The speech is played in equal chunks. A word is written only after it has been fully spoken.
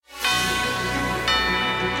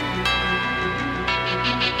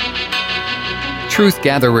Truth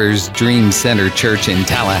Gatherers Dream Center Church in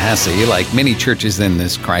Tallahassee, like many churches in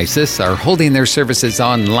this crisis, are holding their services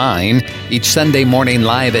online each Sunday morning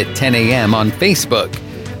live at 10 a.m. on Facebook.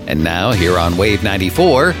 And now, here on Wave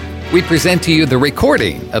 94, we present to you the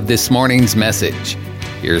recording of this morning's message.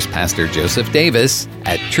 Here's Pastor Joseph Davis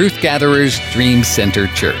at Truth Gatherers Dream Center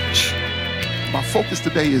Church. My focus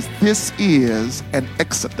today is this is an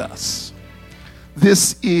exodus.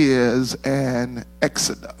 This is an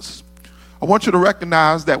exodus. I want you to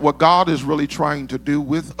recognize that what God is really trying to do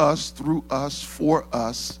with us, through us, for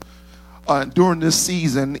us, during this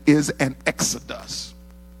season is an exodus.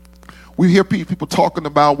 We hear people talking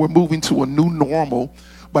about we're moving to a new normal,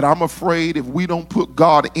 but I'm afraid if we don't put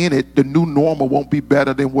God in it, the new normal won't be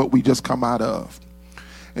better than what we just come out of.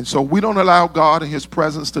 And so we don't allow God and his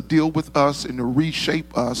presence to deal with us and to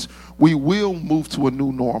reshape us. We will move to a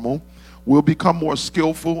new normal. We'll become more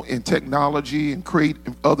skillful in technology and create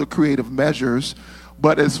other creative measures.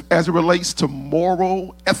 But as it relates to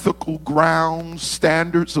moral, ethical grounds,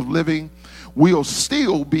 standards of living, we'll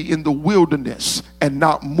still be in the wilderness and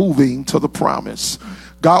not moving to the promise.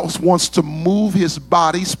 God wants to move his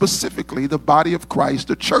body, specifically the body of Christ,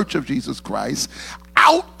 the church of Jesus Christ,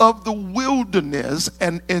 out of the wilderness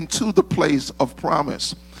and into the place of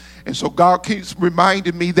promise. And so God keeps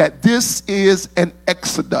reminding me that this is an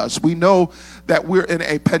exodus. We know that we're in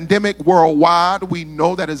a pandemic worldwide. We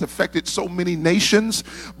know that has affected so many nations,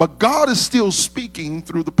 but God is still speaking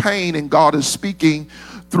through the pain, and God is speaking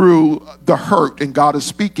through the hurt, and God is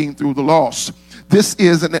speaking through the loss. This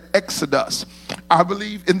is an exodus. I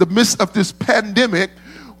believe in the midst of this pandemic,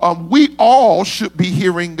 we all should be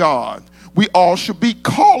hearing God. We all should be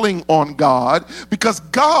calling on God because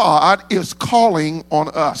God is calling on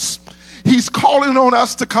us. He's calling on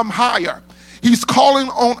us to come higher. He's calling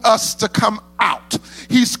on us to come out.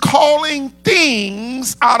 He's calling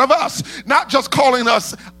things out of us, not just calling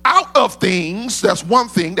us out of things. That's one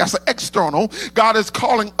thing. That's the external. God is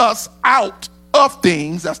calling us out of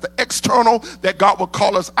things. That's the external that God will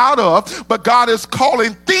call us out of, but God is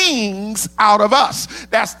calling things out of us.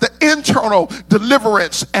 That's the internal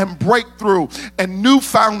deliverance and breakthrough and new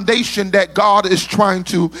foundation that God is trying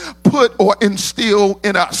to put or instill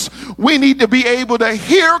in us. We need to be able to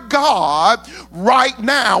hear God right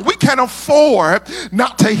now. We can't afford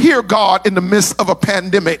not to hear God in the midst of a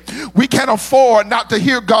pandemic. We can't afford not to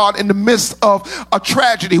hear God in the midst of a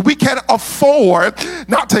tragedy. We can't afford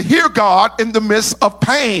not to hear God in the midst of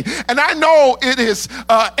pain. And I know it is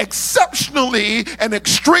exceptionally and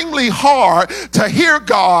extremely hard to hear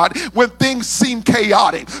God when things seem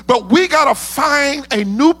chaotic. But we got to find a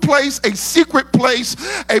new place, a secret place,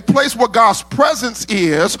 a place where God's presence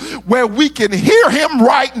is, where we can hear him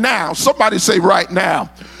right now. Somebody say right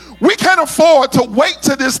now. We can't afford to wait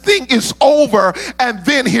till this thing is over and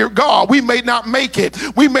then hear God. We may not make it.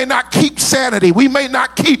 We may not keep sanity. We may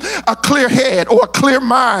not keep a clear head or a clear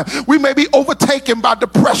mind. We may be overtaken by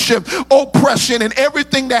depression, oppression, and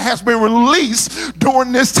everything that has been released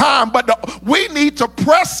during this time. But we need to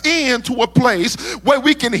press into a place where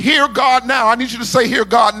we can hear God now. I need you to say, hear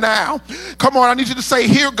God now. Come on, I need you to say,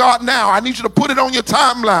 hear God now. I need you to put it on your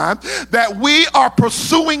timeline that we are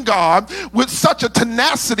pursuing God with such a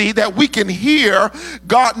tenacity that we can hear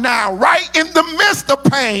God now, right in the midst of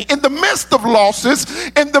pain, in the midst of losses,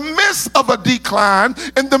 in the midst of a decline,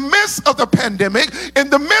 in the midst of the pandemic, in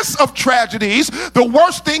the midst of tragedies. The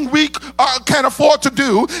worst thing we can afford to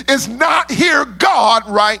do is not hear God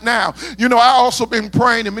right now. You know, I also been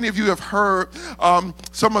praying, and many of you have heard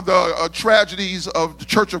some of the tragedies of the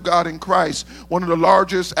Church of God in Christ, one of the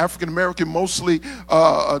largest African-American, mostly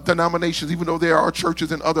denominations, even though there are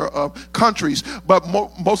churches in other countries, but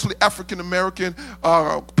mostly African-American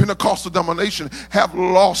Pentecostal denomination have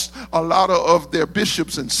lost a lot of their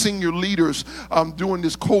bishops and senior leaders during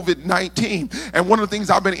this COVID-19. And one of the things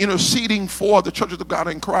I've been interceding for the Church of God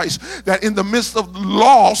in Christ, that in the midst of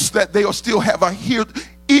loss, that they'll still have a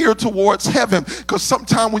ear towards heaven, because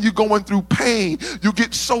sometimes when you're going through pain, you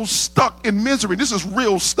get so stuck in misery. This is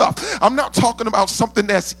real stuff. I'm not talking about something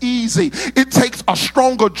that's easy. It takes a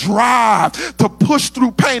stronger drive to push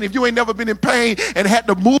through pain. If you ain't never been in pain and had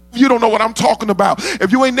to move, you don't know what I'm talking about.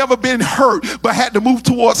 If you ain't never been hurt but had to move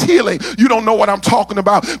towards healing, you don't know what I'm talking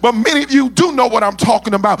about. But many of you do know what I'm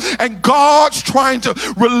talking about. And God's trying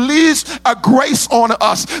to release a grace on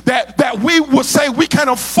us that we will say we can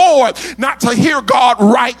afford not to hear God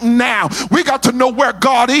right right now. We got to know where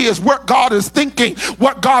God is, what God is thinking,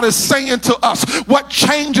 what God is saying to us, what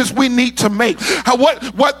changes we need to make,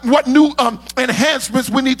 what new enhancements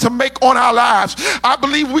we need to make on our lives. I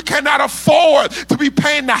believe we cannot afford to be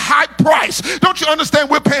paying the high price. Don't you understand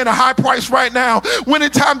we're paying a high price right now? When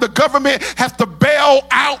in time the government has to bail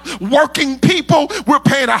out working people, we're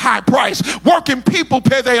paying a high price. Working people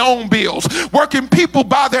pay their own bills. Working people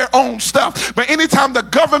buy their own stuff. But anytime the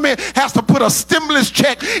government has to put a stimulus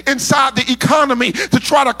check inside the economy to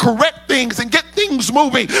try to correct things and get things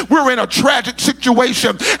moving, we're in a tragic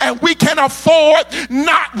situation. And we can't afford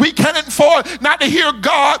not to hear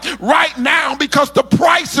God right now because the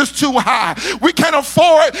price is too high. We can't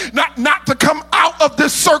afford not to come out of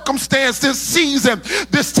this circumstance, this season,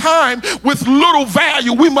 this time with little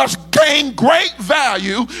value. We must gain great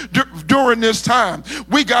value during this time.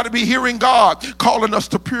 We got to be hearing God calling us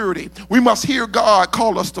to purity. We must hear God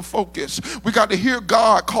call us to focus. We got to hear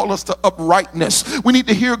God call us to uprightness. We need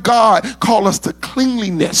to hear God call us to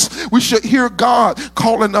cleanliness. We should hear God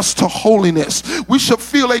calling us to holiness. We should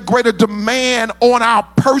feel a greater demand on our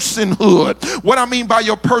personhood. What I mean by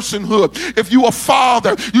your personhood, if you are a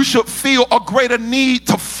father, you should feel a greater need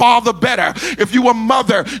to father better. If you are a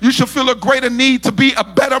mother, you should feel a greater need to be a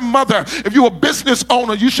better mother. If you're a business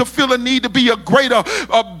owner, you should feel a need to be a greater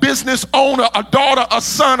business owner, a daughter, a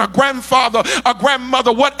son, a grandfather, a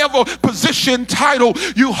grandmother, whatever position, title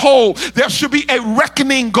you hold. There should be a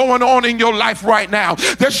reckoning going on in your life right now.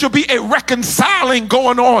 There should be a reconciling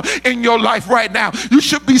going on in your life right now. You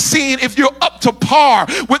should be seeing if you're up to par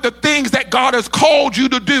with the things that God has called you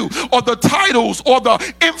to do, or the titles or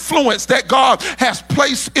the influence that God has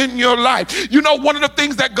placed in your life. You know, one of the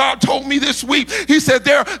things that God told me this week, he said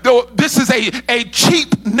this is a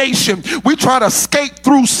cheap nation. We try to skate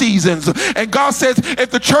through seasons. And God says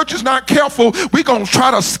if the church is not careful, we're going to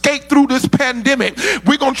try to skate through this pandemic.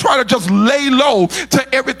 We're going to try to just lay low till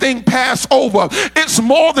everything pass over. It's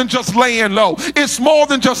more than just laying low. It's more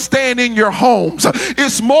than just staying in your homes.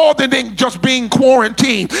 It's more than just being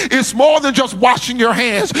quarantined. It's more than just washing your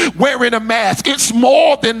hands, wearing a mask. It's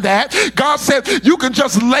more than that. God said you can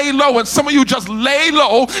just lay low, and some of you just lay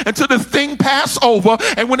low until the thing pass over,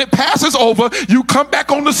 and when it passes over, you come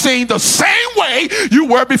back on the scene the same way you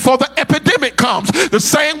were before the epidemic comes, the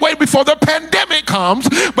same way before the pandemic comes.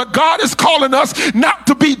 But God is calling us not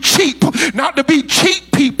to be cheap, not to be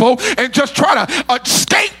cheap people and just try to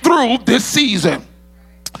skate through this season.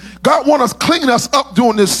 God wants us clean us up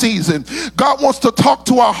during this season. God wants to talk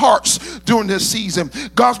to our hearts during this season.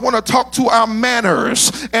 God wants to talk to our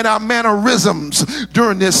manners and our mannerisms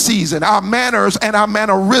during this season. Our manners and our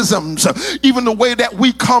mannerisms, even the way that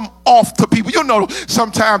we come off to people. You know,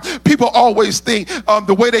 sometimes people always think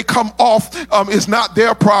the way they come off is not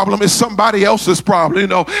their problem, it's somebody else's problem.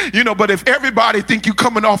 You know. But if everybody think you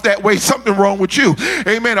coming off that way, something wrong with you.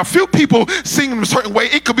 Amen. A few people sing in a certain way.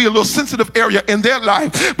 It could be a little sensitive area in their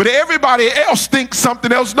life, but everybody else thinks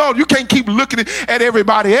something else. No, you can't keep looking at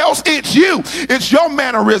everybody else. It's you. It's your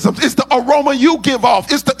mannerisms. It's the aroma you give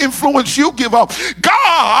off. It's the influence you give off.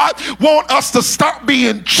 God wants us to stop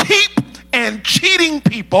being cheap and cheating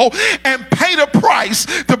people and pay the price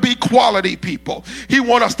to be quality people. He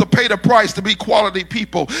wants us to pay the price to be quality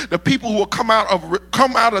people. The people who will come out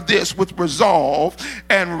of this with resolve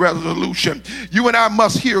and resolution. You and I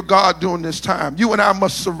must hear God during this time. You and I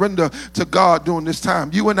must surrender to God during this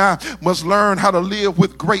time. You and I must learn how to live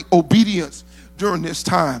with great obedience during this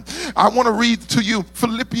time. I want to read to you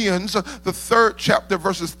Philippians, the 3rd chapter,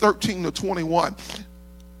 verses 13 to 21.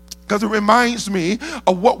 Because it reminds me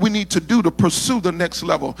of what we need to do to pursue the next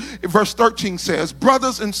level. Verse 13 says,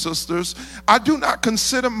 brothers and sisters, I do not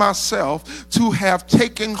consider myself to have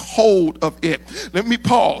taken hold of it. Let me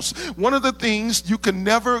pause. One of the things you can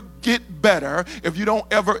never get better if you don't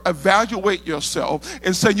ever evaluate yourself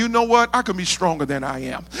and say, you know what, I can be stronger than I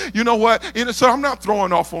am. You know what, so I'm not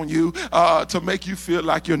throwing off on you to make you feel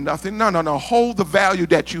like you're nothing. No. Hold the value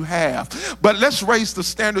that you have. But let's raise the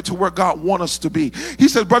standard to where God wants us to be. He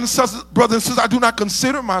said, brothers and sisters, I do not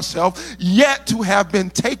consider myself yet to have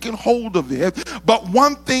been taken hold of it. But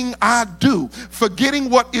one thing I do,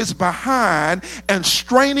 forgetting what is behind and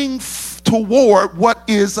straining toward what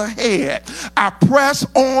is ahead, I press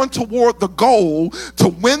on toward the goal to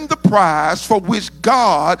win the prize for which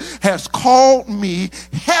God has called me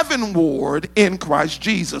heavenward in Christ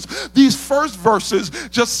Jesus. These first verses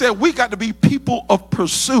just said we got to be people of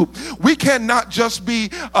pursuit. We cannot just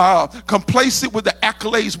be complacent with the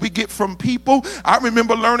accolades we get from people. I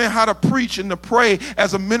remember learning how to preach and to pray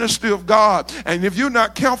as a minister of God. And if you're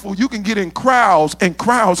not careful, you can get in crowds, and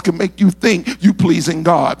crowds can make you think you pleasing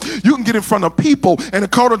God. You can get get in front of people, and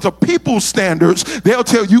according to people's standards, they'll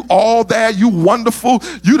tell you all that, you wonderful,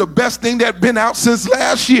 you the best thing that been out since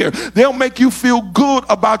last year. They'll make you feel good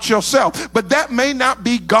about yourself, but that may not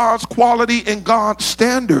be God's quality and God's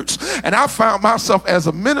standards. And I found myself as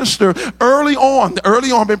a minister early on,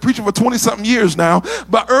 I've been preaching for 20 something years now,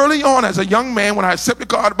 but early on as a young man, when I accepted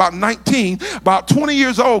God about 19, about 20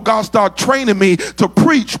 years old, God started training me to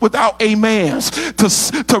preach without amens,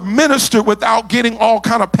 to minister without getting all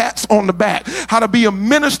kind of pats on the back, how to be a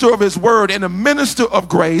minister of his word and a minister of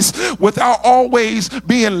grace without always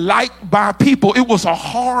being liked by people. It was a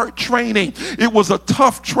hard training. It was a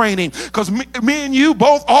tough training, because me and you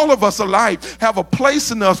both, all of us alike, have a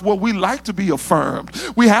place in us where we like to be affirmed.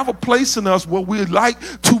 We have a place in us where we like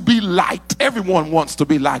to be liked. Everyone wants to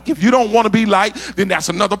be liked. If you don't want to be liked, then that's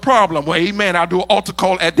another problem. Well, amen, I'll do an altar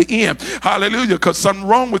call at the end. Hallelujah, because something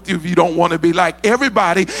wrong with you if you don't want to be liked.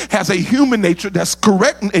 Everybody has a human nature that's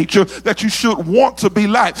correct nature that you should want to be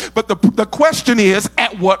liked. But the question is,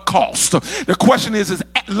 at what cost? The question is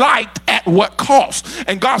liked at what cost?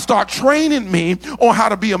 And God started training me on how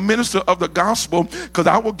to be a minister of the gospel, because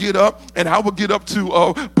I will get up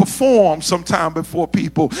to perform sometime before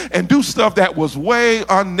people and do stuff that was way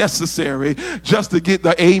unnecessary just to get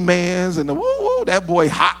the amens and the woo, that boy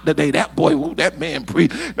hot today, that boy, woo, that man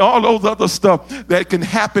all those other stuff that can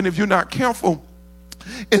happen if you're not careful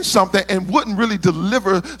in something, and wouldn't really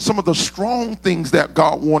deliver some of the strong things that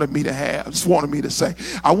God wanted me to have, just wanted me to say.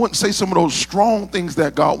 I wouldn't say some of those strong things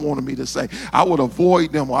that God wanted me to say. I would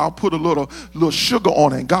avoid them, or I'll put a little sugar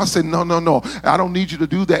on it. And God said, no, I don't need you to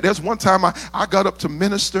do that. There's one time I got up to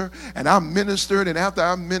minister, and I ministered, and after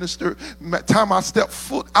I ministered, by the time I stepped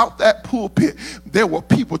foot out that pulpit, there were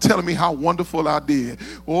people telling me how wonderful I did.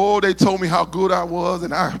 Oh, they told me how good I was,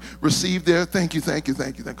 and I received their thank you.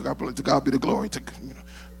 To God be the glory.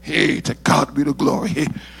 Hey, to God be the glory.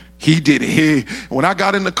 He did it. Hey, when I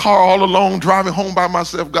got in the car all alone, driving home by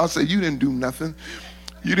myself, God said, you didn't do nothing.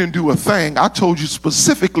 You didn't do a thing. I told you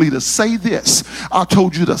specifically to say this. I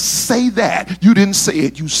told you to say that. You didn't say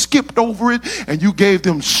it. You skipped over it, and you gave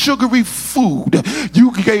them sugary food.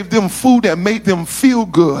 You gave them food that made them feel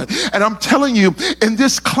good. And I'm telling you, in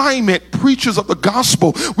this climate, preachers of the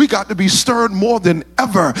gospel, we got to be stirred more than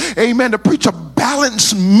ever. Amen. To preach a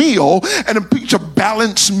balanced meal and to preach a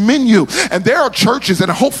balanced menu. And there are churches,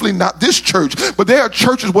 and hopefully not this church, but there are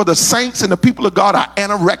churches where the saints and the people of God are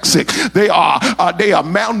anorexic. They are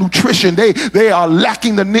malnutrition. They are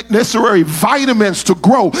lacking the necessary vitamins to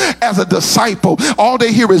grow as a disciple. All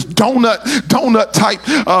they hear is donut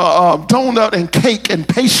and cake and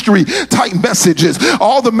pastry type messages.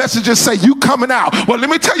 All the messages say, you coming out. Well, let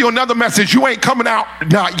me tell you another message. You ain't coming out,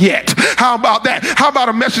 not yet. How about that? How about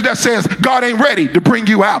a message that says God ain't ready to bring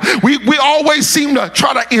you out? We always seem to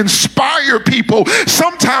try to inspire people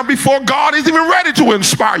sometime before God is even ready to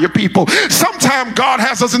inspire people. Sometimes God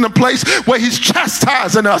has us in a place where he's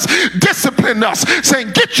chastising us, disciplining us,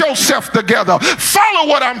 saying, get yourself together, follow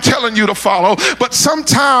what I'm telling you to follow. But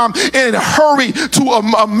sometimes in a hurry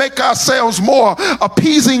to make ourselves more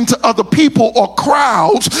appeasing to other people or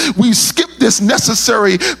crowds, we skip this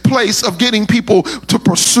necessary place of getting people to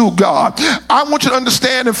pursue God. I want you to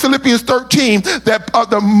understand in Philippians 13 that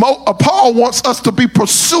Paul wants us to be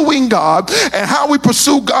pursuing God, and how we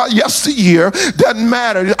pursue God yesteryear doesn't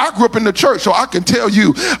matter. I grew up in the church, so I can tell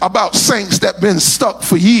you about saints that been stuck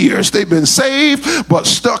for years. They've been saved, but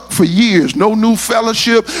stuck for years. No new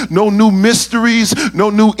fellowship, no new mysteries, no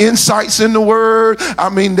new insights in the word. I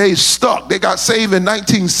mean, they stuck. They got saved in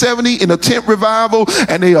 1970 in a tent revival,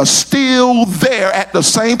 and they are still there at the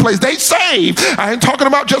same place. They saved. I ain't talking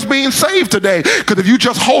about just being saved today, because if you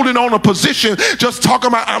just holding on a position, just talking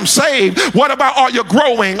about I'm saved, what about are you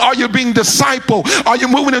growing? Are you being discipled? Are you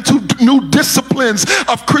moving into new disciplines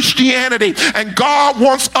of Christianity? And God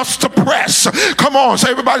wants us to press. Come on, so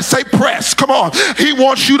everybody say press. Come on. He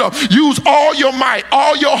wants you to use all your might,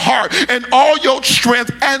 all your heart, and all your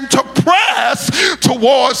strength, and to press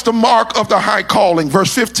towards the mark of the high calling.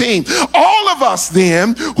 Verse 15, all of us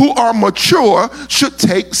then who are mature should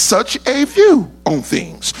take such a view on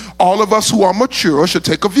things. All of us who are mature should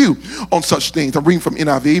take a view on such things. I'm reading from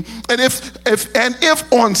NIV. And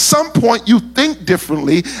if on some point you think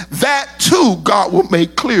differently, that too God will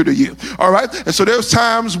make clear to you. All right. And so there's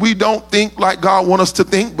times we don't think like God wants us to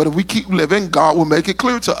think, but if we keep living, God will make it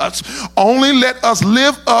clear to us. Only let us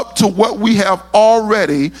live up to what we have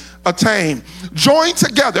already attain. Join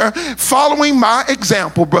together, following my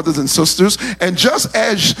example, brothers and sisters, and just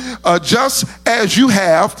as you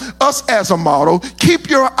have us as a model, keep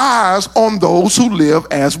your eyes on those who live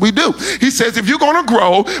as we do. He says, if you're going to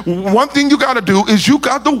grow, one thing you got to do is you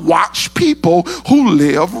got to watch people who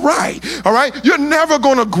live right. All right, you're never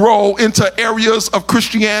going to grow into areas of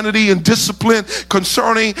Christianity and discipline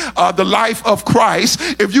concerning the life of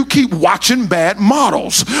Christ if you keep watching bad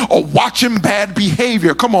models or watching bad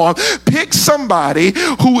behavior. Come on, pick somebody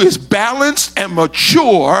who is balanced and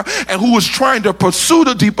mature and who is trying to pursue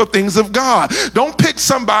the deeper things of God. Don't pick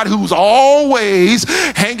somebody who's always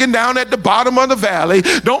hanging down at the bottom of the valley.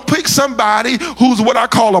 Don't pick somebody who's what I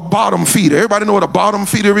call a bottom feeder. Everybody know what a bottom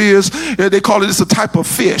feeder is? They call it, it's a type of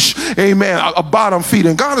fish. Amen. A bottom feeder.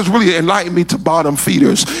 And God has really enlightened me to bottom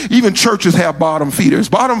feeders. Even churches have bottom feeders.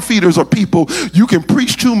 Bottom feeders are people you can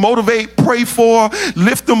preach to, motivate, pray for,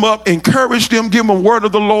 lift them up, encourage them, give them a word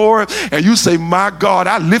of the Lord, and you say, my God,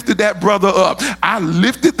 I lifted that brother up. I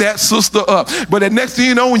lifted that sister up. But the next thing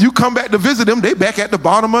you know, when you come back to visit them, they back at the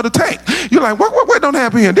bottom of the tank. You're like, what don't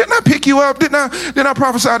happen here? Didn't I pick you up? Didn't I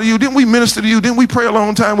prophesy to you? Didn't we minister to you? Didn't we pray a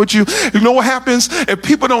long time with you? You know what happens? If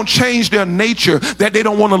people don't change their nature, that they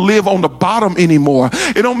don't want to live on the bottom anymore.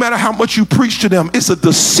 It don't matter how much you preach to them. It's a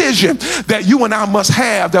decision that you and I must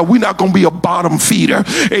have that we're not going to be a bottom feeder.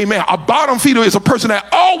 Amen. A bottom feeder is a person that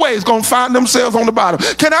always going to find themselves on the bottom.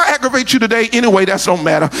 Can I aggravate you today? Anyway, that don't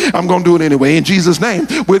matter. I'm going to do it anyway. In Jesus' name,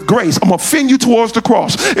 with grace, I'm going to offend you towards the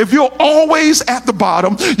cross. If you're always at the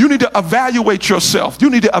bottom, you need to evaluate yourself. You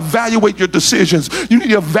need to evaluate your decisions. You need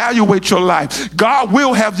to evaluate your life. God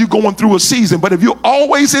will have you going through a season, but if you're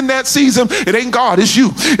always in that season, it ain't God, it's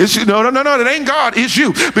you. It's you. No, it ain't God, it's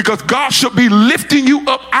you. Because God should be lifting you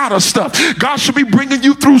up out of stuff. God should be bringing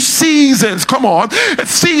you through seasons. Come on.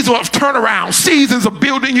 Seasons of turnaround, seasons of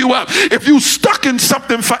building you up. If you stuck in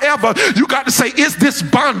something forever, you got to say, is this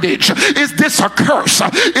bondage? Is this a curse?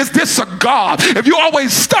 Is this a God? If you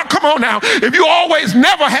always stuck, come on now. If you always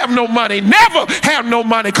never have no money,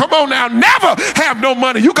 come on now, never have no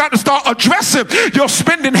money. You got to start addressing your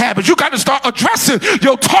spending habits. You got to start addressing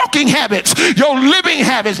your talking habits, your living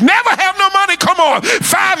habits. Never have no money, come on.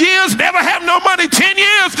 5 years, never have no money. 10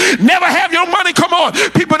 years, never have your money, come on.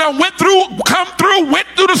 People done went through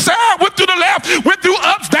the side, went through the left, went through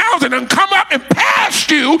ups, downs, and then come up and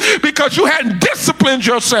passed you because you hadn't disciplined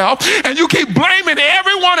yourself, and you keep blaming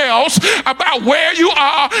everyone else about where you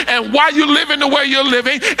are and why you're living the way you're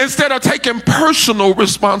living instead of taking personal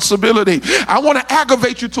responsibility. I want to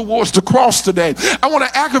aggravate you towards the cross today. I want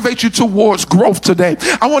to aggravate you towards growth today.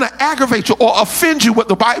 I want to aggravate you or offend you, what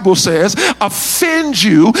the Bible says, offend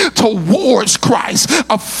you towards Christ,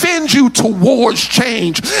 offend you towards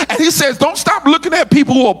change. And he says, don't stop looking at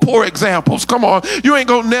people who are poor examples. Come on, you ain't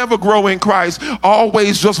gonna never grow in Christ.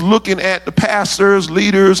 Always just looking at the pastors,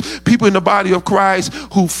 leaders, people in the body of Christ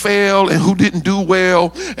who fail and who didn't do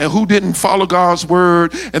well and who didn't follow God's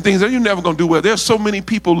word and things that you're never gonna do well. There's so many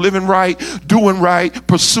people living right, doing right,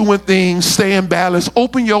 pursuing things, staying balanced.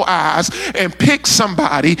 Open your eyes and pick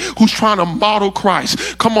somebody who's trying to model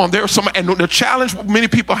Christ. Come on, there's some, and the challenge many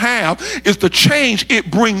people have is the change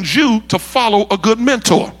it brings you to follow a good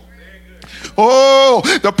mentor. Oh,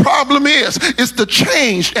 the problem is, it's the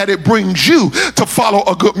change that it brings you to follow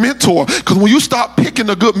a good mentor. Because when you start picking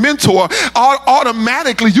a good mentor,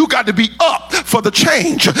 automatically you got to be up for the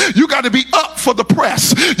change. You got to be up for the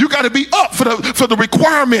press. You got to be up for the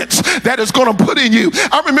requirements that it's going to put in you.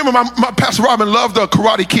 I remember my Pastor Robin loved the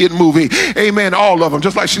Karate Kid movie. Amen. All of them,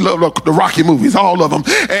 just like she loved the Rocky movies, all of them.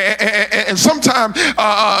 And sometimes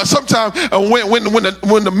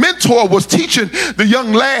when the mentor was teaching the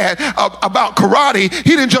young lad about karate,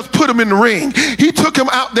 he didn't just put him in the ring. He took him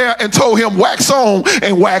out there and told him wax on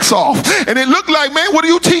and wax off. And it looked like, man, what are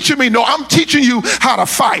you teaching me? No, I'm teaching you how to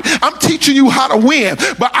fight. I'm teaching you how to win.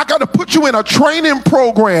 But I got to put you in a training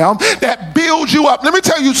program that builds you up. Let me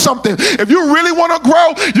tell you something. If you really want to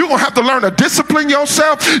grow, you're going to have to learn to discipline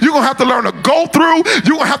yourself. You're going to have to learn to go through.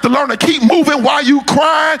 You're going to have to learn to keep moving while you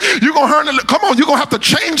crying. You're going to learn to, come on, you're going to have to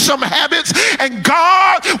change some habits. And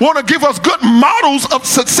God want to give us good models of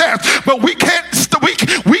success. But we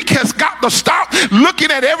has got to stop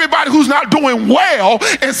looking at everybody who's not doing well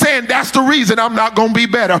and saying that's the reason I'm not going to be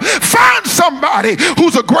better. Find somebody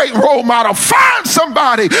who's a great role model. Find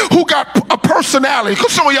somebody who got a personality.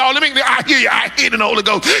 Because some of y'all, I hear you, I hear the Holy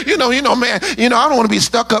Ghost. Man, I don't want to be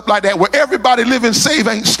stuck up like that where everybody living safe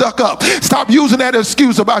ain't stuck up. Stop using that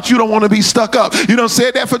excuse about you don't want to be stuck up. You done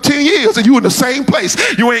said that for 10 years and you in the same place.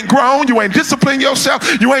 You ain't grown, you ain't disciplined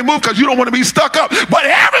yourself, you ain't moved because you don't want to be stuck up. But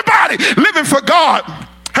everybody living for God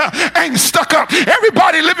ain't stuck up.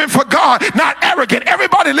 Everybody living for God, not arrogant.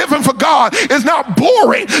 Everybody living for God is not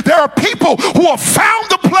boring. There are people who have found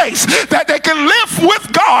the place that they can live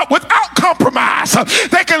with God without compromise.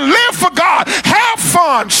 They can live for God, have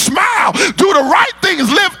fun, smile, do the right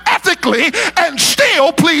things, live ethically, and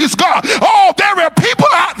still please God. Oh, there are people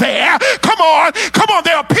out there. Come on.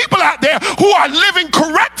 There are people out there who are living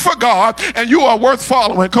correct for God, and you are worth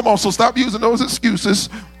following. Come on, so stop using those excuses.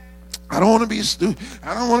 I don't want to be stupid.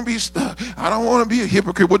 I don't want to be stuck. I don't want to be a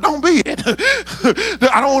hypocrite. Well, don't be it.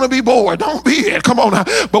 I don't want to be bored. Don't be it. Come on now.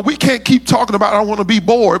 But we can't keep talking about I don't want to be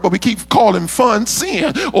bored, but we keep calling fun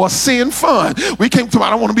sin or sin fun. We can't talk about I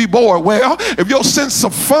don't want to be bored. Well, if your sense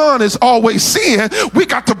of fun is always sin, we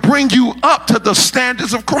got to bring you up to the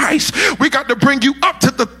standards of Christ. We got to bring you up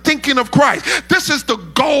to the thinking of Christ. This is the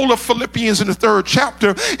goal of Philippians in the 3rd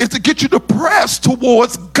chapter, is to get you to press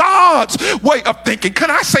towards God's way of thinking.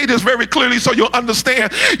 Can I say this very clearly so you'll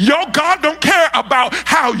understand? Your God don't care about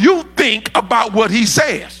how you think about what he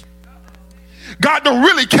says. God don't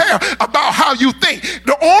really care about how you think.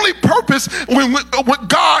 The only purpose when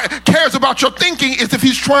God cares about your thinking is if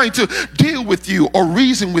he's trying to deal with you or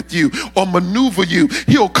reason with you or maneuver you.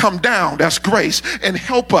 He'll come down, that's grace, and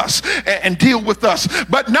help us and deal with us.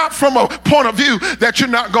 But not from a point of view that you're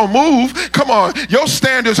not going to move. Come on, your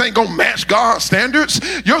standards ain't going to match God's standards.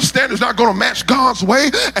 Your standards not going to match God's way.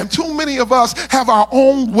 And too many of us have our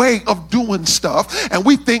own way of doing stuff, and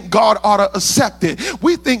we think God ought to accept it.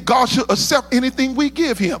 We think God should accept anything we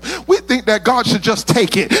give him. We think that God should just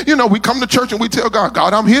take it. You know, we come to church and we tell God,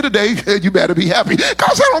 I'm here today. You better be happy.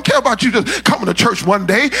 God said, I don't care about you just coming to church one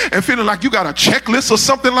day and feeling like you got a checklist or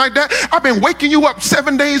something like that. I've been waking you up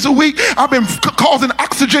 7 days a week. I've been causing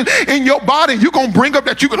oxygen in your body. You're going to bring up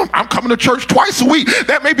that I'm coming to church twice a week.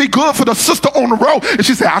 That may be good for the sister on the road. And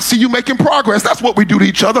she said, I see you making progress. That's what we do to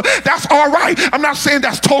each other. That's all right. I'm not saying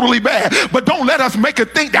that's totally bad, but don't let us make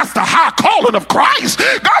it think that's the high calling of Christ.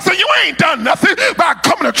 God said, you ain't done nothing by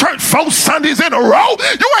coming to church 4 Sundays in a row.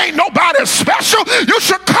 You ain't nobody special. You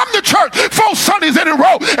should come to church 4 Sundays in a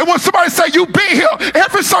row. And when somebody say you be here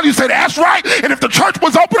every Sunday, you say that's right. And if the church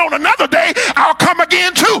was open on another day, I'll come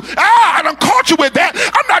again too. I done caught you with that.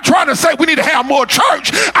 I'm not trying to say we need to have more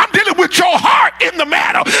church. I'm dealing with your heart in the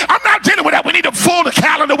matter. I'm not dealing with that. We need to fill the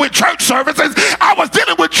calendar with church services. I was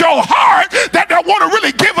dealing with your heart that don't want to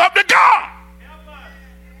really give up to God.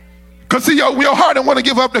 Because see, your heart don't want to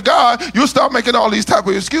give up to God. You'll start making all these type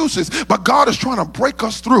of excuses. But God is trying to break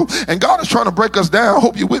us through. And God is trying to break us down. I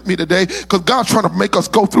hope you're with me today, because God's trying to make us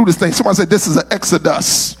go through this thing. Somebody said this is an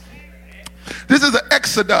exodus. This is an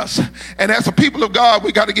exodus. And as a people of God,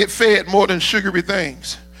 we got to get fed more than sugary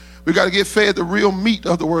things. We got to get fed the real meat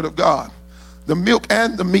of the word of God. The milk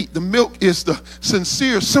and the meat. The milk is the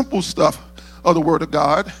sincere, simple stuff of the word of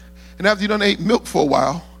God. And after you done ate milk for a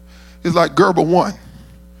while, it's like Gerber 1.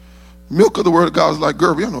 Milk of the word of God is like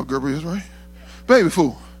Gerber. You know what Gerber is, right? Baby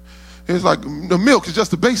food. It's like the milk is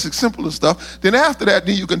just the basic, simplest stuff. Then after that,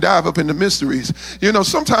 then you can dive up in the mysteries. You know,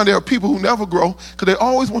 sometimes there are people who never grow because they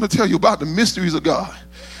always want to tell you about the mysteries of God.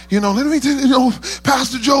 You know, let me tell you,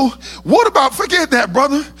 Pastor Joe, what about, forget that,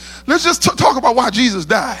 brother. Let's just talk about why Jesus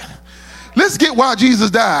died. Let's get why Jesus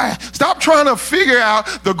died. Stop trying to figure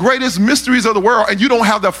out the greatest mysteries of the world and you don't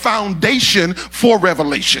have the foundation for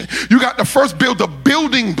revelation. You got to first build the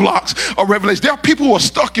building blocks of revelation. There are people who are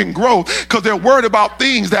stuck in growth because they're worried about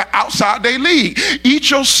things that are outside their league. Eat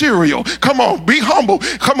your cereal. Come on, be humble.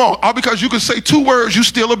 Come on, all because you can say 2 words, you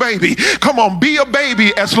still a baby. Come on, be a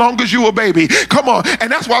baby as long as you a baby. Come on, and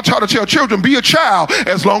that's why I try to tell children, be a child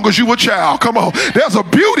as long as you a child. Come on, there's a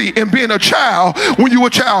beauty in being a child when you a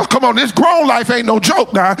child. Come on, this grown life ain't no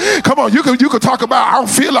joke now. Come on, you can talk about I don't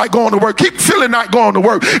feel like going to work. Keep feeling like going to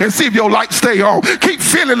work and see if your light stay on. Keep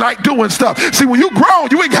feeling like doing stuff. See, when you grown,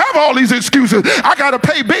 you ain't have all these excuses. I gotta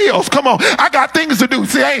pay bills. Come on, I got things to do.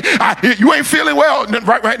 See, you ain't feeling well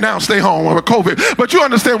right now. Stay home with COVID. But you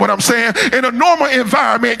understand what I'm saying? In a normal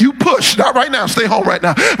environment, you push. Not right now. Stay home right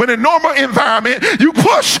now. But in a normal environment, you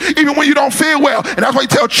push even when you don't feel well. And that's why you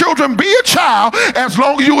tell children, be a child as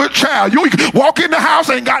long as you're a child. You walk in the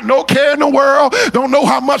house, ain't got no care in the world, don't know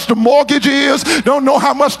how much the mortgage is, don't know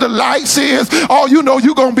how much the lights is. All you know,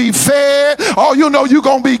 you're going to be fed. All you know, you're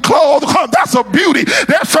going to be clothed. That's a beauty.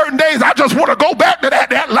 There's certain days I just want to go back to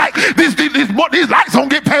that light. These lights don't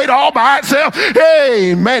get paid all by itself.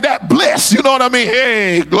 Hey, man, that bliss. You know what I mean?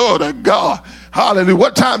 Hey, glory to God. Hallelujah.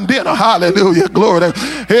 What time dinner? Hallelujah. Glory to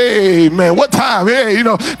God. Hey, man, what time? Hey, you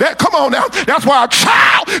know, that, come on now. That's why a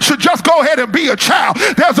child should just go ahead and be a child.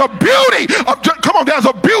 There's a beauty of, come on, there's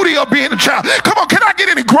a beauty of being a child. Come on, can I get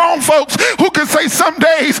any grown folks who can say some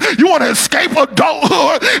days you want to escape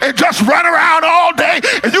adulthood and just run around all day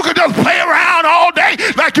and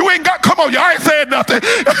nothing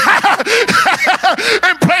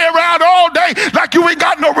and play around all day like you ain't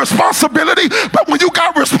got no responsibility. But when you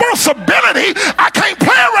got responsibility, I can't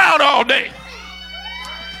play around all day.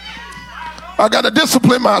 I got to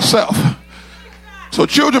discipline myself. So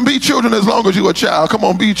children, be children as long as you're a child. Come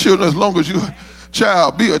on, be children as long as you're a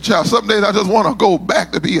child. Be a child. Some days I just want to go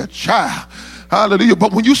back to be a child. Hallelujah.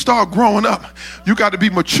 But when you start growing up, you got to be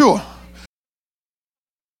mature.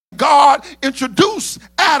 God introduced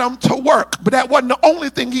Adam to work, but that wasn't the only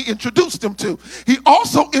thing he introduced him to. He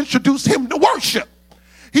also introduced him to worship.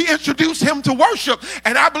 He introduced him to worship.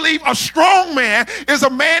 And I believe a strong man is a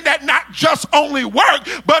man that not just only work,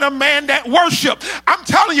 but a man that worship. I'm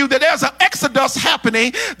telling you that there's an exodus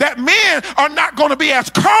happening, that men are not going to be as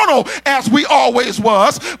carnal as we always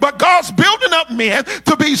was, but God's building up men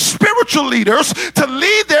to be spiritual leaders, to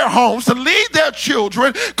lead their homes, to lead their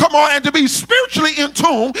children, come on, and to be spiritually in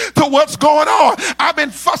tune to what's going on. I've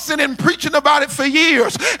been fussing and preaching about it for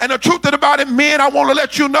years. And the truth about it, men, I want to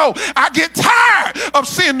let you know, I get tired of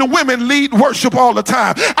seeing the women lead worship all the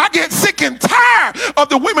time. I get sick and tired of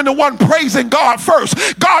the women, the one praising God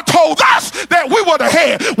first. God told us that we were the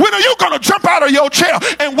head. When are you going to jump out of your chair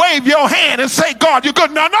and wave your hand and say, God, you're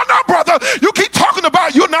good? No, brother. You keep talking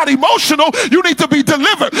about you're not emotional. You need to be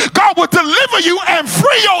delivered. God will deliver you and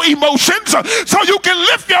free your emotions so you can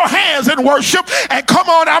lift your hands and worship. And come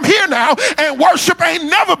on, I'm here now. And worship ain't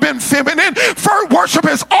never been feminine. First, worship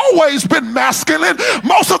has always been masculine.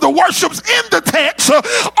 Most of the worships in the text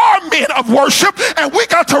are men of worship, and we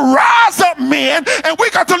got to rise up, men, and we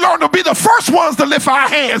got to learn to be the first ones to lift our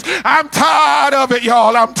hands. I'm tired of it,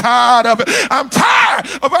 y'all. I'm tired of it. I'm tired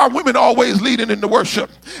of our women always leading in the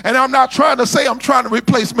worship. And I'm not trying to say I'm trying to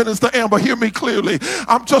replace Minister Amber. Hear me clearly.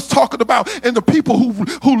 I'm just talking about in the people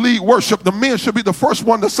who lead worship, the men should be the first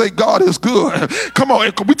one to say God is good. Come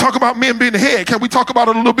on, we talk about men being the head. Can we talk about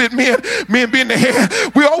it a little bit, men being the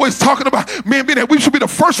head? We're always talking about men being the head. We should be the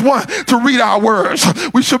first one to read our words.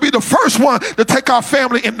 We should be the first one to take our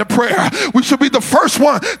family into prayer. We should be the first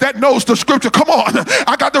one that knows the scripture. Come on,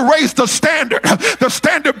 I got to raise the standard. The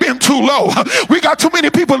standard been too low. We got too many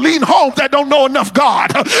people leading homes that don't know enough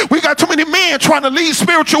God. We got too many men trying to lead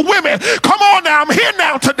spiritual women. Come on now, I'm here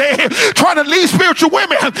now today trying to lead spiritual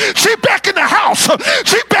women. She back in the house.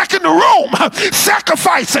 She back in the room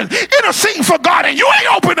sacrificing, interceding for God, and you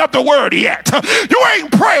ain't opened up the word yet. You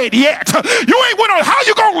ain't prayed yet. You ain't went on. How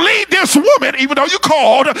you gonna lead this woman even though you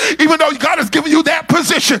called, even though God has given you that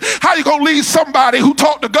position? How you gonna lead somebody who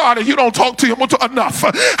talked to God and you don't talk to him enough?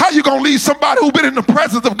 How you gonna lead somebody who been in the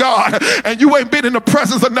presence of God and you ain't been in the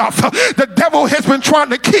presence enough? The devil has been trying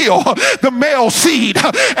to kill the male seed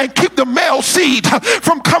and keep the male seed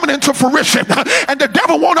from coming into fruition. And the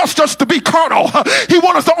devil wants us just to be carnal. He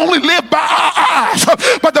wants us to only live by our eyes.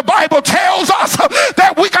 But the Bible tells us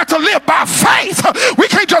that we got to live by faith. We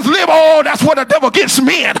can't just live, oh, that's what the devil gets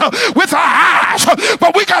men with our eyes.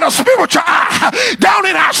 But we got a spiritual eye down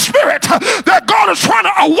in our spirit that God is trying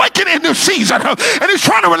to awaken in this season. And he's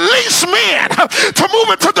trying to release men to move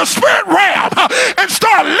into the spirit realm and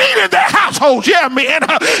start leading their households. Yeah, man.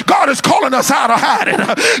 God is calling us out of hiding.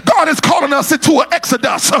 God is calling us into an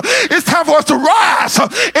exodus. It's time for us to rise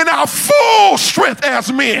in our full strength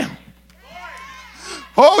as men.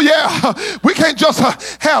 Oh yeah, we can't just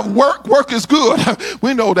have work. Work is good.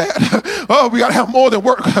 We know that. Oh, we got to have more than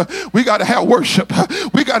work. We got to have worship.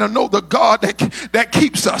 We got to know the God that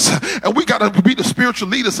keeps us. And we got to be the spiritual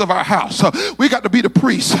leaders of our house. We got to be the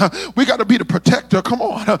priests. We got to be the protector. Come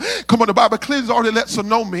on. Come on. The Bible clearly already lets us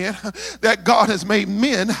know, men, that God has made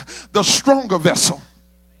men the stronger vessel.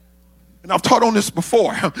 And I've taught on this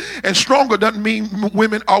before. And stronger doesn't mean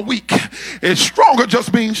women are weak. It's stronger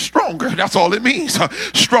just means stronger. That's all it means.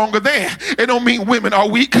 Stronger than. It don't mean women are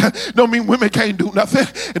weak. It don't mean women can't do nothing.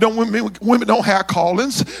 It don't mean women don't have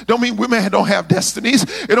callings. It don't mean women don't have destinies.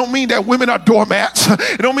 It don't mean that women are doormats.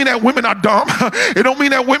 It don't mean that women are dumb. It don't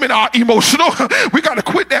mean that women are emotional. We got to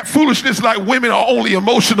quit that foolishness like women are only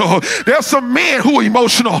emotional. There's some men who are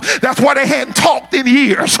emotional. That's why they hadn't talked in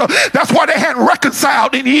years. That's why they hadn't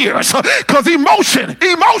reconciled in years. Because emotion,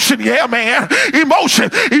 yeah, man,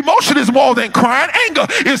 emotion is more than crying. Anger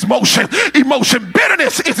is emotion.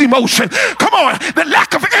 Bitterness is emotion. Come on, the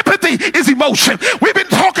lack of empathy is emotion. We've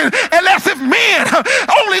been talking as if men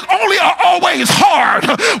only are always hard.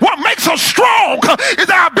 What makes us strong is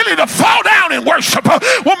our ability to fall down and worship.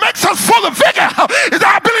 What makes us full of vigor is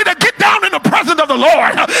our ability to get down in the presence of the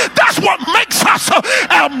Lord. That's what makes us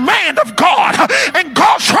a man of God. And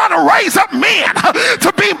God's trying to raise up men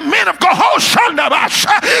to be men of God.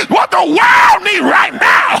 What the world needs right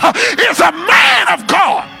now is a man of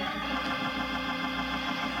God.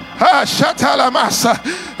 Oh,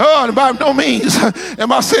 by no means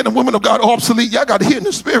am I saying the women of God are obsolete. Y'all got to hear in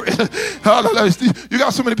the spirit. You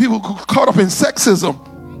got so many people caught up in sexism.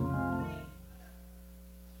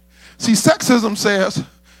 See, sexism says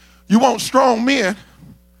you want strong men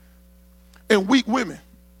and weak women.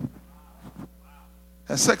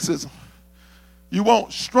 That's sexism. You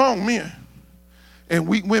want strong men and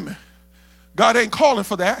weak women. God ain't calling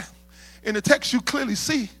for that. In the text, you clearly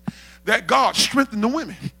see that God strengthened the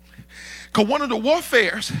women. Because one of the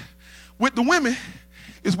warfares with the women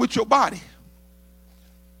is with your body.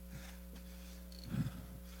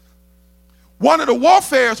 One of the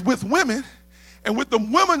warfares with women and with the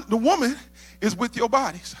woman is with your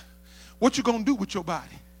bodies. What you gonna do with your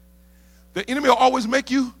body? The enemy will always make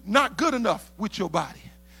you not good enough with your body.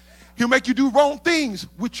 He'll make you do wrong things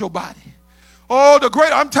with your body. Oh,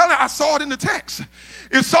 I'm telling you, I saw it in the text.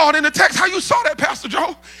 It saw it in the text. How you saw that, Pastor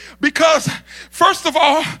Joe? Because, first of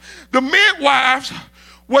all, the midwives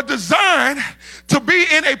were designed to be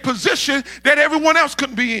in a position that everyone else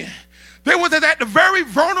couldn't be in. They were at the very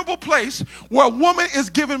vulnerable place where a woman is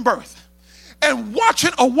giving birth. And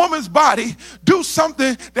watching a woman's body do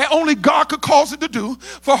something that only God could cause it to do,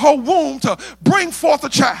 for her womb to bring forth a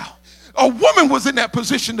child. A woman was in that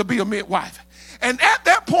position to be a midwife. And at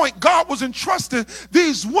that point, God was entrusting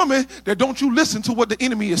these women that don't you listen to what the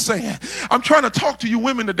enemy is saying. I'm trying to talk to you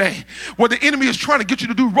women today, where the enemy is trying to get you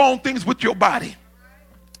to do wrong things with your body.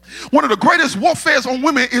 One of the greatest warfares on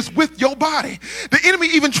women is with your body. The enemy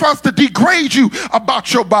even tries to degrade you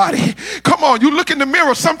about your body. Come on, you look in the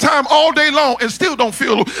mirror sometime all day long and still don't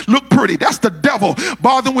look pretty. That's the devil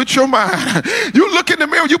bothering with your mind. You look in the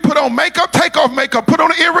mirror, you put on makeup, take off makeup, put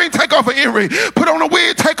on an earring, take off an earring, put on a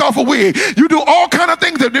wig, take off a wig. You do all kind of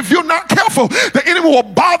things that if you're not careful, the enemy will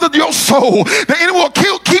bother your soul. The enemy will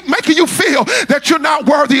keep making you feel that you're not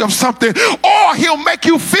worthy of something, or he'll make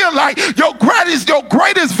you feel like your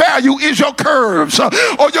greatest value is your curves,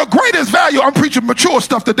 or your greatest value, I'm preaching mature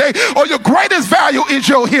stuff today, or your greatest value is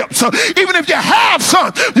your hips. Even if you have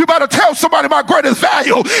some, you better tell somebody my greatest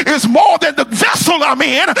value is more than the vessel I'm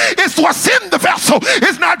in. It's what's in the vessel.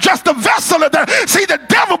 It's not just the vessel. See, the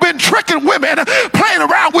devil been tricking women, playing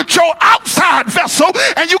around with your outside vessel,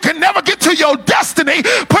 and you can never get to your destiny,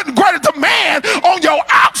 putting greater demand on your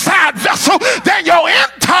outside vessel than your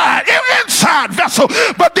inside vessel.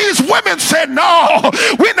 But these women said, no,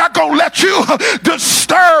 we're not going to let you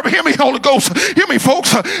disturb, hear me, Holy Ghost, hear me,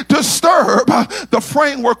 folks, disturb the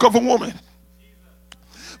framework of a woman.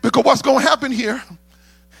 Because what's going to happen here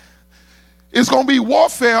is going to be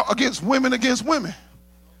warfare against women.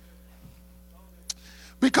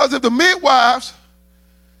 Because if the midwives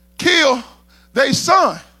kill their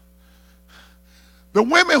son, the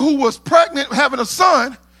women who was pregnant having a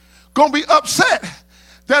son going to be upset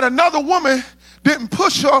that another woman didn't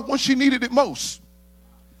push her when she needed it most.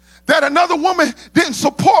 That another woman didn't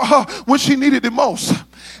support her when she needed it most.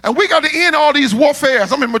 And we got to end all these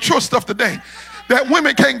warfares. I'm in mature stuff today. That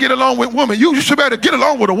women can't get along with women. You should better get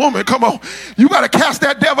along with a woman. Come on. You got to cast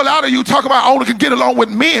that devil out of you. Talk about only can get along with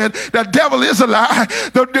men. That devil is a lie.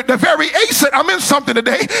 The very essence, I'm in something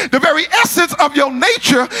today. The very essence of your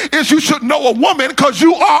nature is you should know a woman because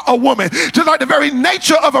you are a woman. Just like the very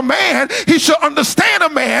nature of a man, he should understand a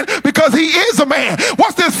man because he is a man.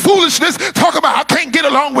 What's this foolishness? Talk about I can't get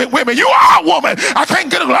along with women. You are a woman. I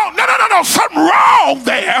can't get along. No. Something wrong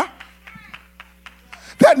there.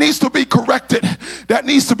 That needs to be corrected. That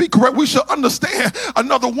needs to be correct. We should understand,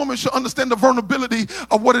 another woman should understand the vulnerability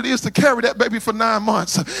of what it is to carry that baby for 9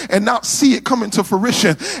 months and not see it come into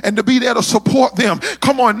fruition and to be there to support them.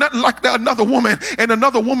 Come on, nothing like that. Another woman in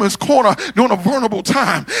another woman's corner during a vulnerable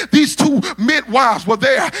time. These two midwives were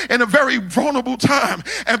there in a very vulnerable time.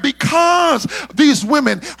 And because these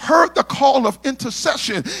women heard the call of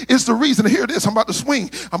intercession is the reason. Hear this, I'm about to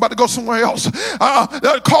swing. I'm about to go somewhere else.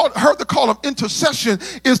 Heard the call of intercession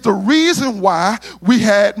is the reason why we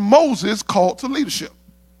had Moses called to leadership.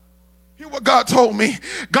 Hear what God told me.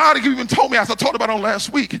 God even told me, as I talked about on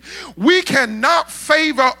last week, we cannot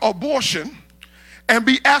favor abortion and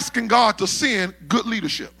be asking God to send good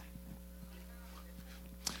leadership.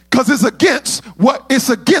 Because it's against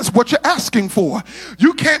what you're asking for.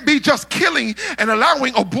 You can't be just killing and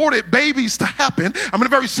allowing aborted babies to happen. I'm in a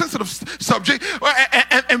very sensitive subject,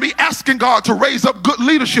 and be asking God to raise up good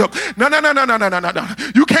leadership. No.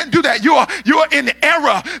 You can't do that. You are in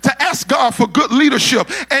error to ask ask God for good leadership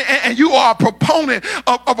and you are a proponent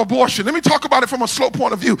of abortion. Let me talk about it from a slow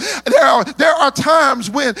point of view. There are times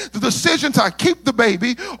when the decision to keep the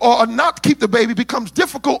baby or not keep the baby becomes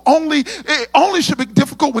difficult. It only should be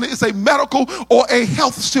difficult when it is a medical or a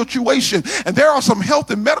health situation. And there are some health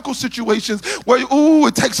and medical situations where,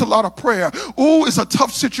 it takes a lot of prayer. It's a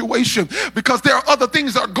tough situation because there are other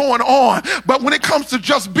things that are going on. But when it comes to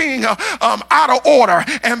just being out of order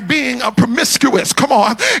and being promiscuous, come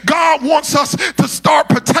on, God wants us to start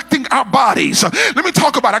protecting our bodies. Let me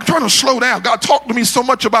talk about it. I'm trying to slow down. God talked to me so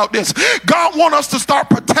much about this. God wants us to start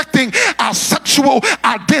protecting our sexual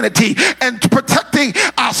identity and protecting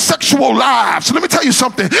our sexual lives. So let me tell you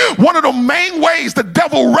something. One of the main ways the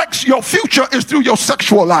devil wrecks your future is through your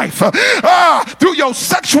sexual life. Through your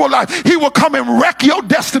sexual life, he will come and wreck your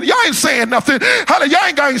destiny. Y'all ain't saying nothing.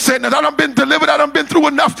 Y'all ain't saying nothing. I done been delivered. I done been through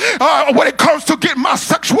enough when it comes to getting my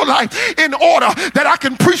sexual life in order that I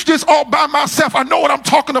can preach this all by myself. I know what I'm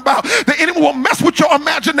talking about. The enemy will mess with your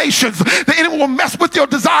imaginations. The enemy will mess with your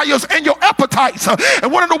desires and your appetites.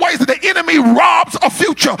 And one of the ways that the enemy robs a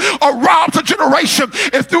future or robs a generation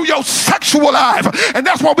is through your sexual life. And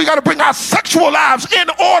that's why we got to bring our sexual lives in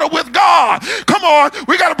order with God. Come on,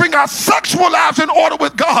 we got to bring our sexual lives in order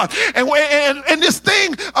with God. And this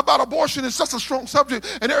thing about abortion is such a strong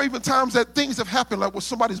subject. And there are even times that things have happened, like when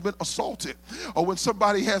somebody's been assaulted or when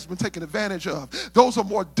somebody has been taken advantage of. Those are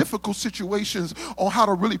more difficult situations on how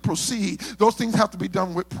to really proceed. Those things have to be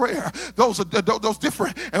done with prayer. Those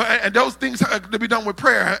different, and those things have to be done with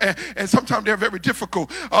prayer. And sometimes they're very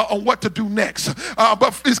difficult on what to do next.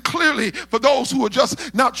 But it's clearly for those who are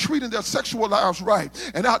just not treating their sexual lives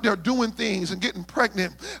right and out there doing things and getting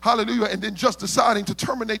pregnant, hallelujah, and then just deciding to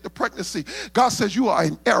terminate the pregnancy. God says you are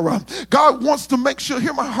in error. God wants to make sure,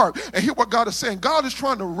 hear my heart, and hear what God is saying. God is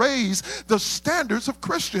trying to raise the standards of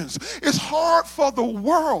Christians. It's hard for the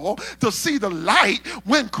world to see the light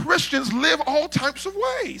when Christians live all types of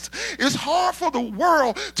ways. It's hard for the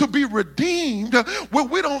world to be redeemed when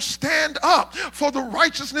we don't stand up for the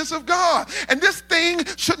righteousness of God. And this thing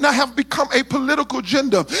should not have become a political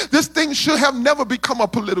agenda. This thing should have never become a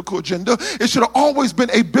political agenda. It should have always been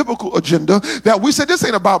a biblical agenda that we said this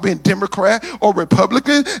ain't about being Democrat or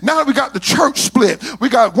Republican. Now we got the church split. We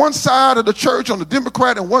got one side of the church on the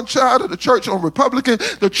Democrat and one side of the church on Republican.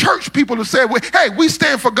 The church people have said, hey, we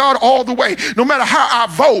stand for God all the way. No matter how I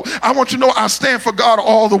vote, I want you to know I stand for God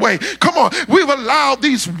all the way. Come on. We've allowed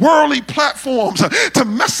these worldly platforms to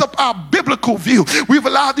mess up our biblical view. We've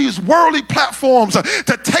allowed these worldly platforms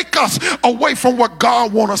to take us away from what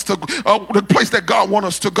God wants us to, the place that God wants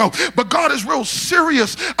us to go. But God is real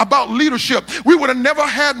serious about leadership. We would have never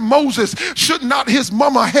had Moses should not his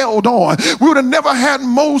mama held on. We would have never had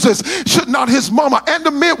Moses should not his mama and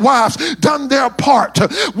the midwives done their part.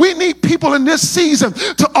 We need people in this season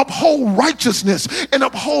to uphold righteousness and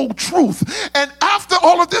uphold truth. And after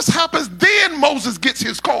all of this happens, then Moses gets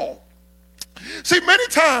his call. See, many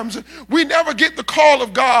times we never get the call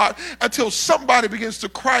of God until somebody begins to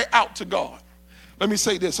cry out to God. Let me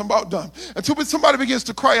say this, I'm about done. Until somebody begins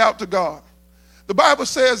to cry out to God. The Bible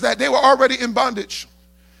says that they were already in bondage,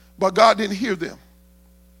 but God didn't hear them.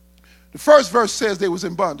 The first verse says they was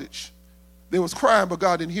in bondage. They was crying, but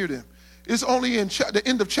God didn't hear them. It's only in the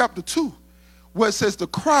end of chapter 2 where it says the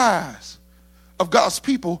cries of God's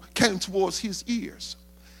people came towards his ears.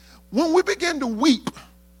 When we begin to weep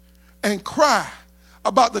and cry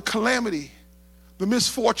about the calamity, the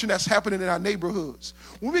misfortune that's happening in our neighborhoods,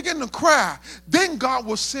 when we begin to cry, then God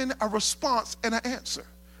will send a response and an answer.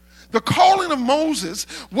 The calling of Moses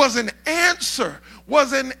was an answer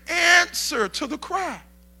to the cry.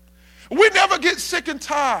 We never get sick and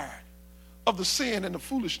tired of the sin and the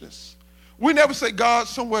foolishness. We never say, God,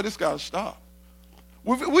 somewhere this got to stop.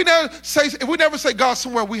 We never say, God,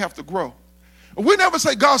 somewhere we have to grow. We never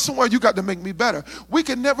say, God, somewhere you got to make me better. We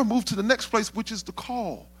can never move to the next place, which is the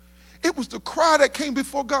call. It was the cry that came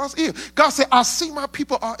before God's ear. God said, I see my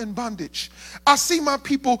people are in bondage. I see my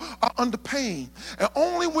people are under pain. And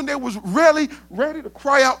only when they was really ready to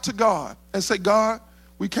cry out to God and say, God,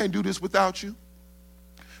 we can't do this without you.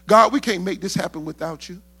 God, we can't make this happen without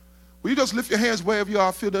you. Will you just lift your hands wherever you are?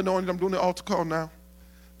 I feel the anointing. I'm doing the altar call now.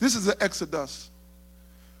 This is an exodus.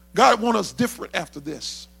 God wants us different after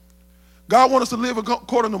this. God wants us to live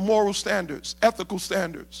according to moral standards, ethical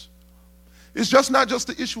standards. It's just not just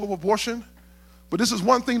the issue of abortion, but this is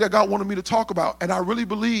one thing that God wanted me to talk about, and I really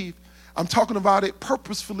believe I'm talking about it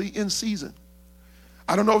purposefully in season.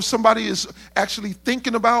 I don't know if somebody is actually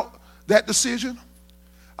thinking about that decision.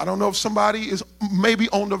 I don't know if somebody is maybe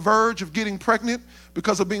on the verge of getting pregnant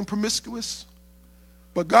because of being promiscuous,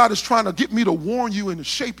 but God is trying to get me to warn you and to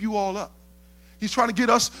shape you all up. He's trying to get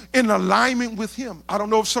us in alignment with him. I don't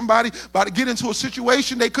know if somebody about to get into a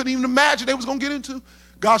situation they couldn't even imagine they was going to get into.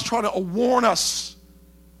 God's trying to warn us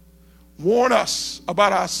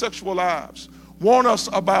about our sexual lives. Warn us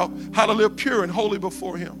about how to live pure and holy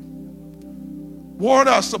before him. Warn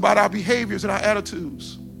us about our behaviors and our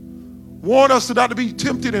attitudes. Warn us not to be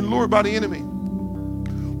tempted and lured by the enemy.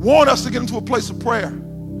 Warn us to get into a place of prayer,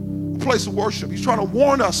 a place of worship. He's trying to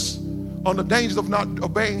warn us on the dangers of not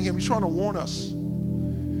obeying him. He's trying to warn us.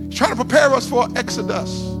 He's trying to prepare us for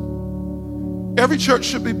Exodus. Every church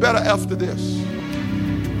should be better after this.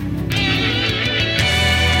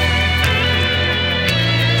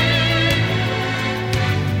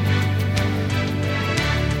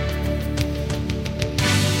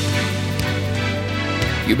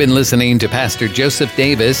 You've been listening to Pastor Joseph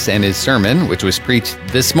Davis and his sermon, which was preached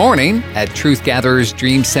this morning at Truth Gatherers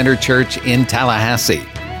Dream Center Church in Tallahassee.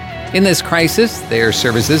 In this crisis, their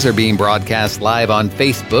services are being broadcast live on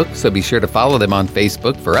Facebook, so be sure to follow them on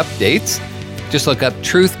Facebook for updates. Just look up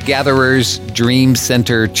Truth Gatherers Dream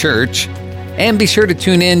Center Church, and be sure to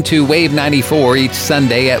tune in to Wave 94 each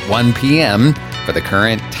Sunday at 1 p.m. for the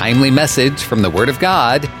current timely message from the Word of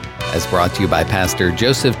God, as brought to you by Pastor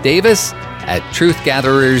Joseph Davis at Truth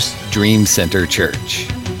Gatherers Dream Center Church.